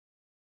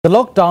The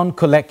Lockdown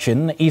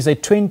Collection is a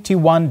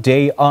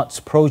 21-day arts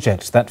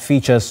project that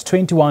features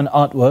 21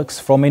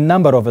 artworks from a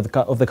number of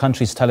the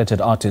country's talented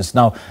artists.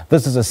 Now,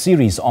 this is a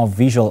series of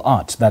visual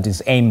art that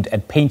is aimed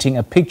at painting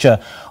a picture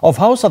of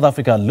how South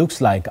Africa looks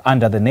like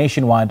under the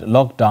nationwide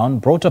lockdown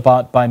brought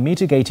about by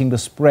mitigating the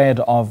spread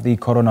of the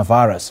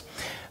coronavirus.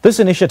 This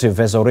initiative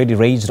has already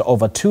raised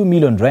over 2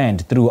 million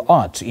rand through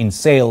art in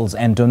sales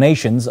and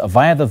donations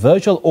via the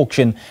virtual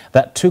auction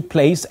that took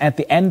place at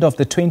the end of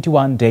the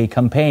 21-day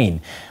campaign.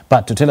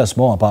 But to tell us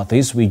more about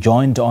this, we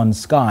joined on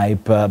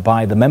Skype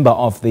by the member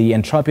of the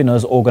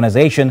Entrepreneurs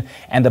Organization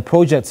and the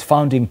project's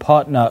founding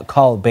partner,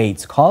 Carl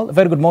Bates. Carl,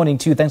 very good morning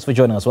to you. Thanks for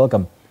joining us.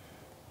 Welcome.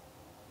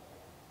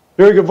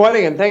 Very good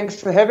morning, and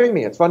thanks for having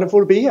me. It's wonderful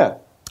to be here.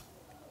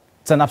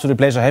 It's an absolute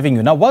pleasure having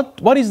you. Now,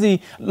 what is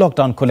the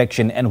Lockdown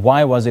Collection and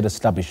why was it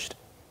established?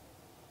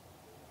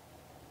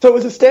 So it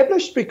was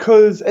established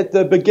because at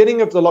the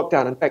beginning of the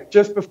lockdown, in fact,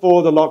 just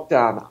before the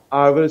lockdown,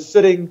 I was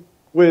sitting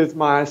with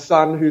my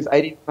son, who's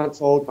 18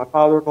 months old, my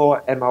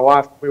father-in-law and my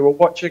wife. We were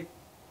watching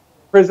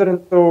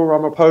President Cyril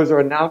Ramaphosa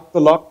announce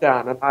the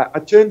lockdown, and I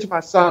turned to my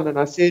son and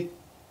I said,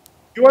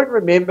 "You won't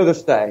remember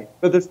this day,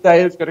 but this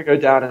day is going to go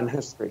down in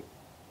history."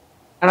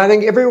 And I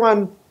think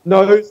everyone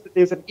knows that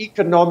there's an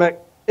economic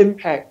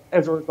impact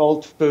as a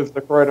result of the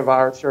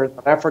coronavirus here in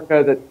South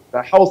Africa, that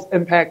the health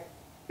impact,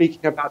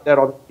 speaking about that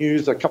on the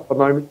news a couple of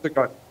moments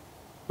ago.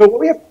 But what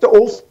we have to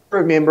also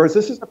remember is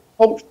this is a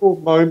cultural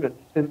moment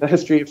in the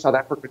history of South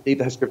Africa, indeed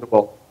the history of the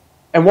world.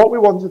 And what we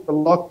wanted the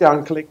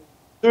Lockdown Collection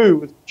to do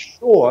was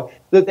ensure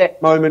that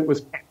that moment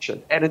was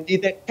captured, and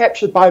indeed that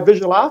captured by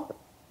visual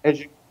artists, as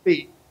you can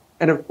see,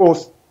 and of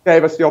course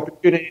gave us the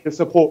opportunity to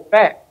support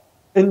back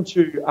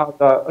into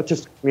the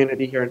artistic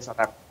community here in South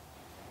Africa.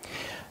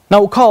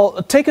 Now,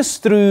 Carl, take us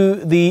through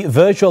the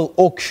virtual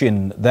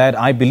auction that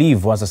I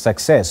believe was a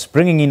success,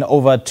 bringing in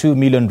over 2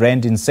 million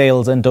rand in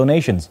sales and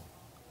donations.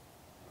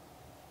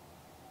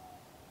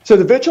 So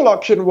the virtual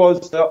auction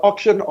was the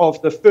auction of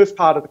the first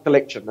part of the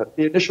collection,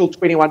 the initial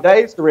 21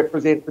 days to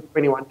represent the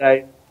 21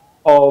 days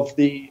of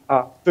the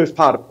first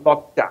part of the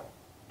lockdown.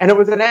 And it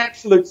was an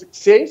absolute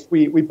success.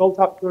 We built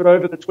up to it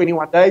over the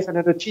 21 days, and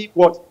it achieved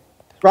what's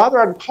rather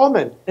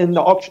uncommon in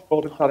the auction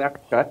world in South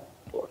Africa,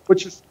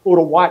 which is called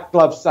a white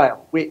glove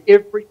sale, where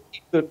every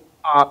piece of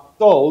art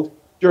sold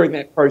during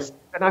that process.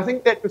 And I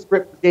think that just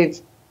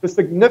represents the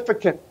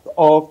significance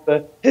of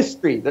the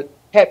history that's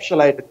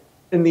encapsulated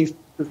in these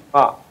pieces of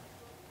art.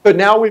 So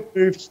now we've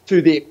moved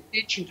to the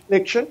extension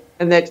collection,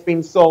 and that's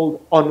been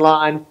sold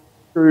online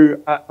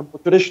through a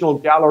traditional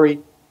gallery,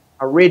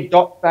 a red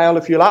dot sale,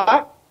 if you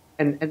like,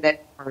 and that's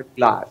currently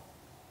live.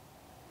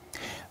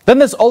 Then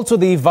there's also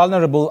the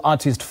Vulnerable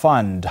Artist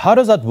Fund. How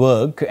does that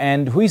work,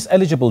 and who is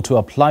eligible to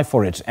apply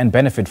for it and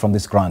benefit from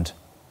this grant?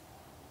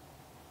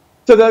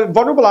 So the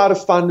Vulnerable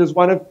Artist Fund is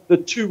one of the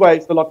two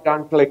ways the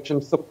Lockdown Collection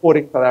is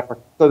supporting South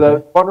Africa. So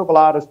the Vulnerable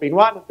Artist being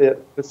one, the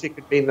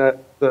second being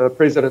the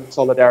President's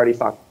Solidarity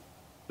Fund.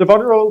 The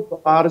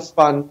Vulnerable Artist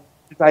Fund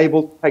is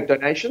able to take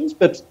donations,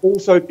 but it's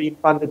also being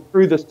funded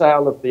through the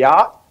sale of the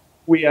art,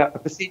 where a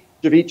percentage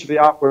of each of the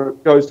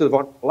artwork goes to the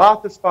Vulnerable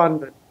Artist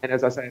Fund, and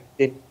as I say,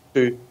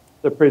 to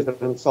the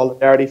President's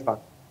Solidarity Fund.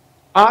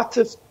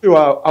 Artists who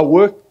are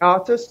working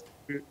artists,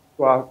 who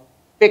are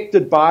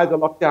affected by the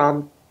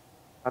lockdown,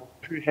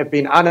 who have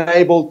been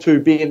unable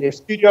to be in their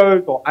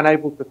studios or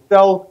unable to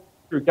sell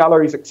through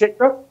galleries,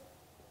 etc.,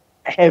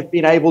 have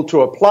been able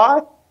to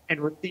apply and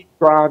receive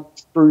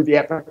grants through the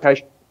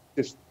application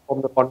process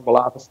from the Vulnerable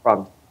Artist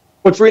Fund.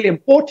 What's really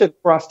important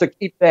for us to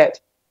keep that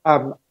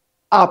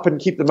up and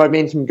keep the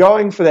momentum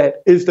going for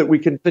that is that we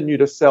continue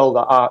to sell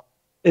the art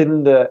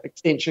in the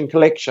extension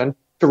collection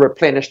to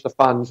replenish the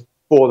funds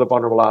for the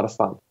Vulnerable Artist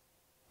Fund.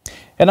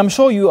 And I'm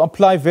sure you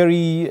apply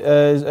very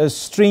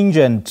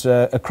stringent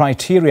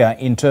criteria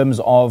in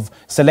terms of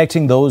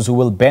selecting those who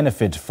will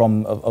benefit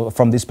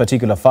from this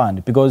particular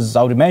fund, because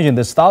I would imagine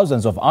there's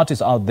thousands of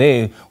artists out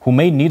there who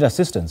may need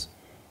assistance.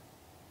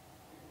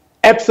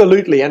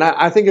 Absolutely, and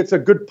I think it's a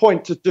good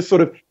point to just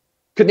sort of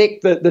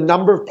connect the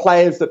number of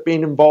players that have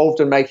been involved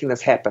in making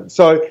this happen.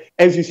 So,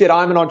 as you said,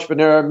 I'm an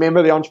entrepreneur, a member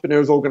of the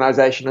Entrepreneurs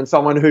Organization, and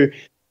someone who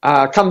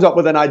comes up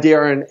with an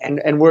idea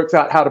and works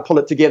out how to pull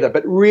it together.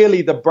 But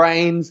really the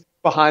brains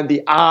behind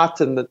the art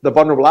and the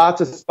Vulnerable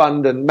Artists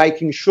Fund and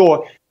making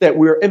sure that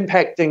we're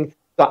impacting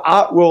the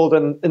art world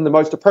in the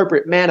most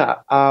appropriate manner.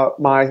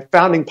 My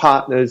founding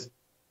partners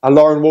are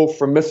Lauren Wolf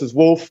from Mrs.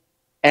 Wolf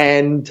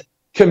and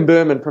Kim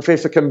Berman,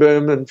 Professor Kim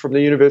Berman from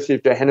the University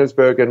of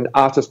Johannesburg and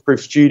Artist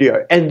Proof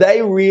Studio. And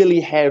they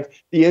really have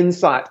the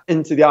insight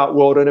into the art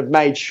world and have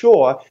made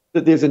sure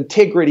that there's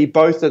integrity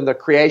both in the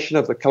creation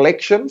of the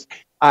collections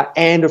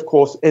and, of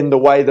course, in the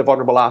way the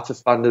Vulnerable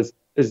Artist Fund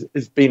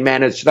is being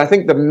managed. And I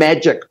think the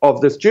magic of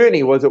this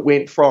journey was it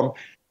went from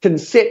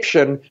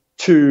conception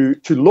to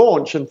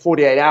launch in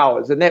 48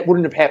 hours. And that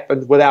wouldn't have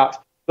happened without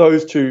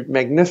those two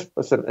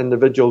magnificent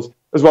individuals,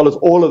 as well as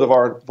all of the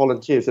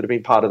volunteers that have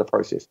been part of the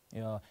process.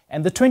 Yeah.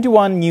 And the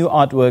 21 new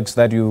artworks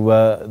that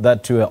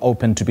were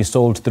open to be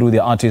sold through the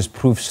Artist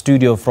Proof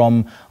Studio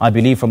from, I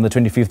believe, from the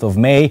 25th of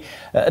May.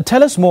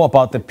 Tell us more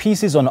about the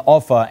pieces on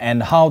offer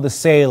and how the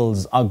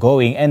sales are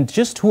going, and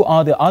just who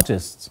are the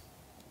artists?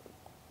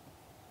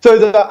 So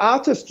the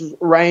artists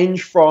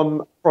range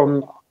from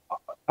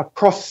a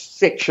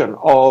cross-section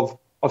of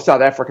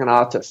South African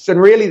artists.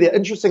 And really the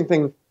interesting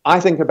thing I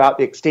think about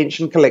the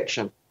Extension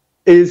collection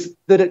is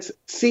that it's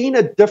seen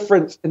a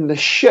difference in the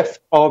shift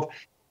of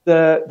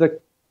the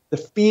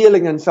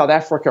feeling in South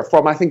Africa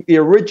from, I think, the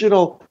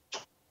original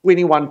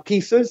 21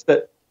 pieces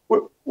that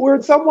were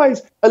in some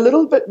ways a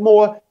little bit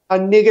more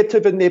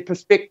negative in their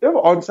perspective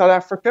on South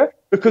Africa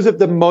because of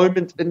the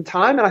moment in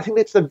time. And I think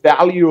that's the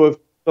value of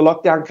the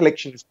Lockdown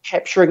collection, is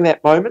capturing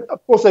that moment.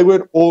 Of course, they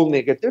weren't all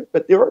negative,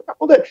 but there were a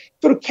couple that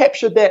sort of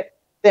captured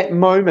that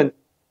moment.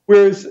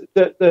 Whereas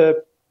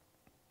the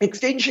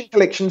Extension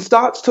collection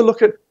starts to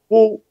look at,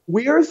 well,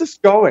 where is this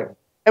going?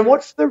 And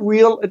what's the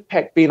real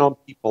impact been on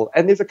people?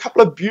 And there's a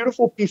couple of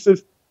beautiful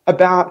pieces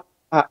about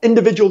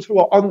individuals who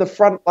are on the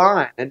front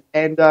line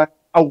and are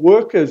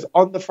workers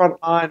on the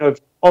front line of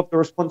the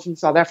response in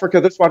South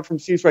Africa. This one from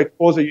Sizwe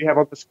Xhosa you have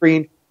on the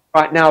screen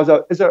right now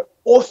is an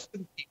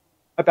awesome piece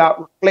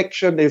about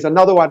reflection. There's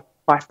another one,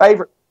 my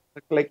favorite in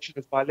the collection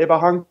is by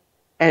Lebahang,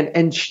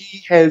 and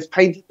she has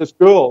painted this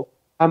girl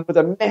with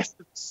a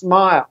massive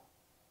smile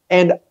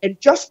and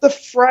just the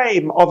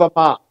frame of a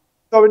mask.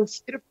 So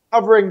instead of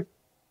covering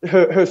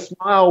her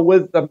smile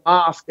with the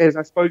mask, as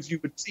I suppose you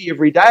would see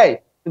every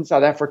day in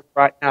South Africa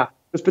right now,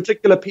 this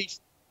particular piece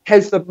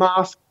has the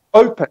mask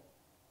open,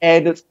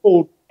 and it's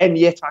called And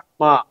Yet I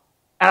Smile.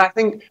 And I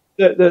think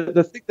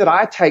the thing that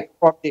I take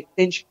from the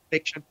Extension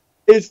collection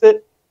is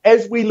that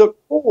as we look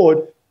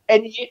forward,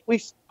 and yet we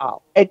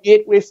smile, and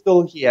yet we're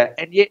still here,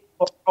 and yet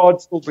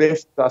God still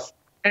blesses us.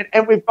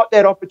 And we've got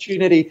that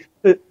opportunity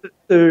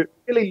to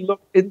really look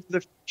into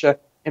the future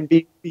and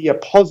be a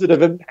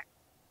positive impact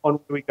on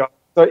where we go.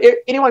 So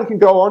anyone can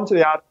go on to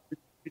the Artist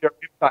Studio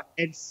website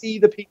and see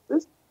the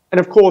pieces, and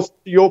of course, to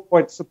your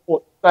point,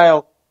 support the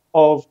sale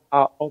of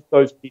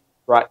those pieces,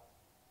 right?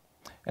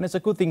 And it's a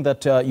good thing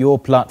that your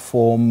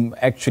platform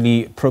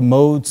actually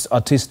promotes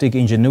artistic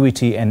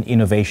ingenuity and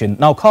innovation.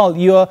 Now, Carl,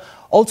 you're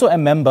also a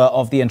member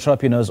of the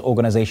Entrepreneurs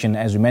Organization,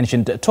 as you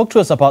mentioned. Talk to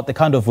us about the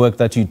kind of work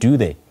that you do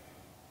there.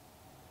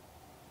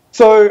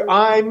 So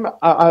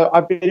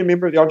I've been a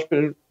member of the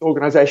Entrepreneurs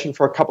Organization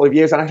for a couple of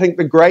years, and I think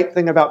the great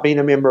thing about being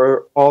a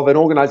member of an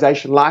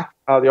organization like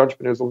the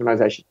Entrepreneurs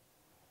Organization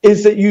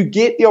is that you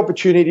get the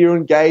opportunity to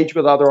engage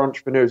with other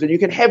entrepreneurs, and you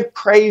can have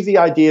crazy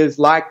ideas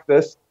like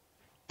this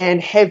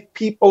and have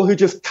people who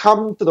just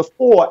come to the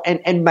fore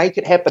and make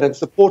it happen and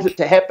support it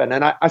to happen.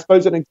 And I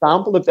suppose an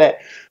example of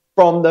that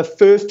from the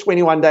first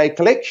 21-day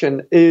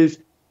collection is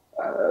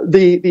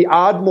the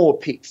Ardmore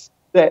piece.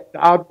 That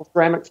Ardmore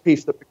ceramics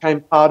piece that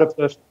became part of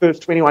the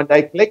first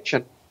 21-day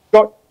collection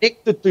got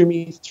connected to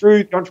me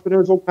through the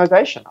Entrepreneurs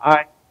Organization.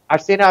 I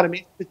sent out a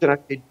message and I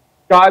said,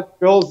 guys,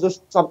 girls, this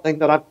is something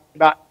that I'm thinking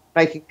about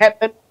making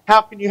happen.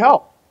 How can you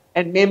help?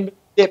 And members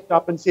stepped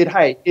up and said,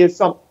 hey, here's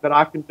something that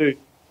I can do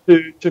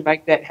to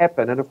make that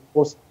happen. And of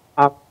course,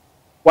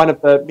 one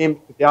of the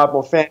members of the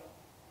Ardmore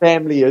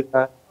family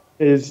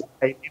is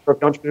a member of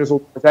the Entrepreneurs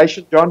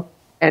Organization, John,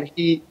 and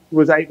he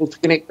was able to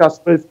connect us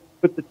with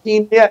the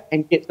team there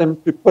and get them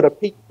to put a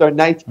piece,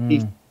 donate a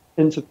piece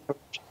into the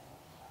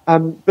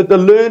collection. But the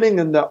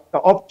learning and the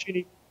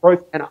opportunity for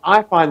growth, and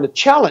I find the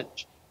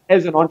challenge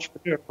as an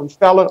entrepreneur from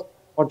fellow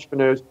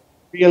entrepreneurs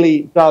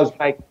really does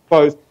make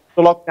both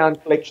the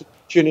Lockdown collection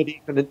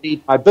opportunities and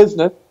indeed my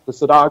business, the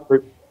Sadar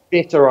Group,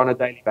 better on a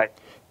daily basis.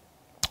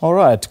 All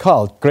right,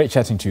 Carl, great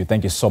chatting to you.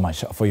 Thank you so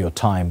much for your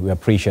time. We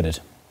appreciate it.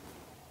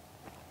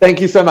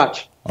 Thank you so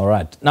much. All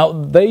right. Now,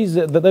 there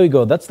we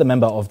go. That's the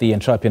member of the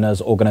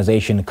Entrepreneurs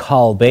Organization,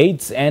 Carl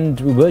Bates, and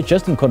we were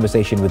just in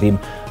conversation with him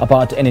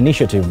about an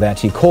initiative that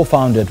he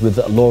co-founded with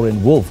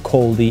Lauren Wolf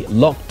called the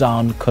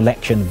Lockdown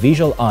Collection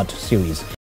Visual Art Series.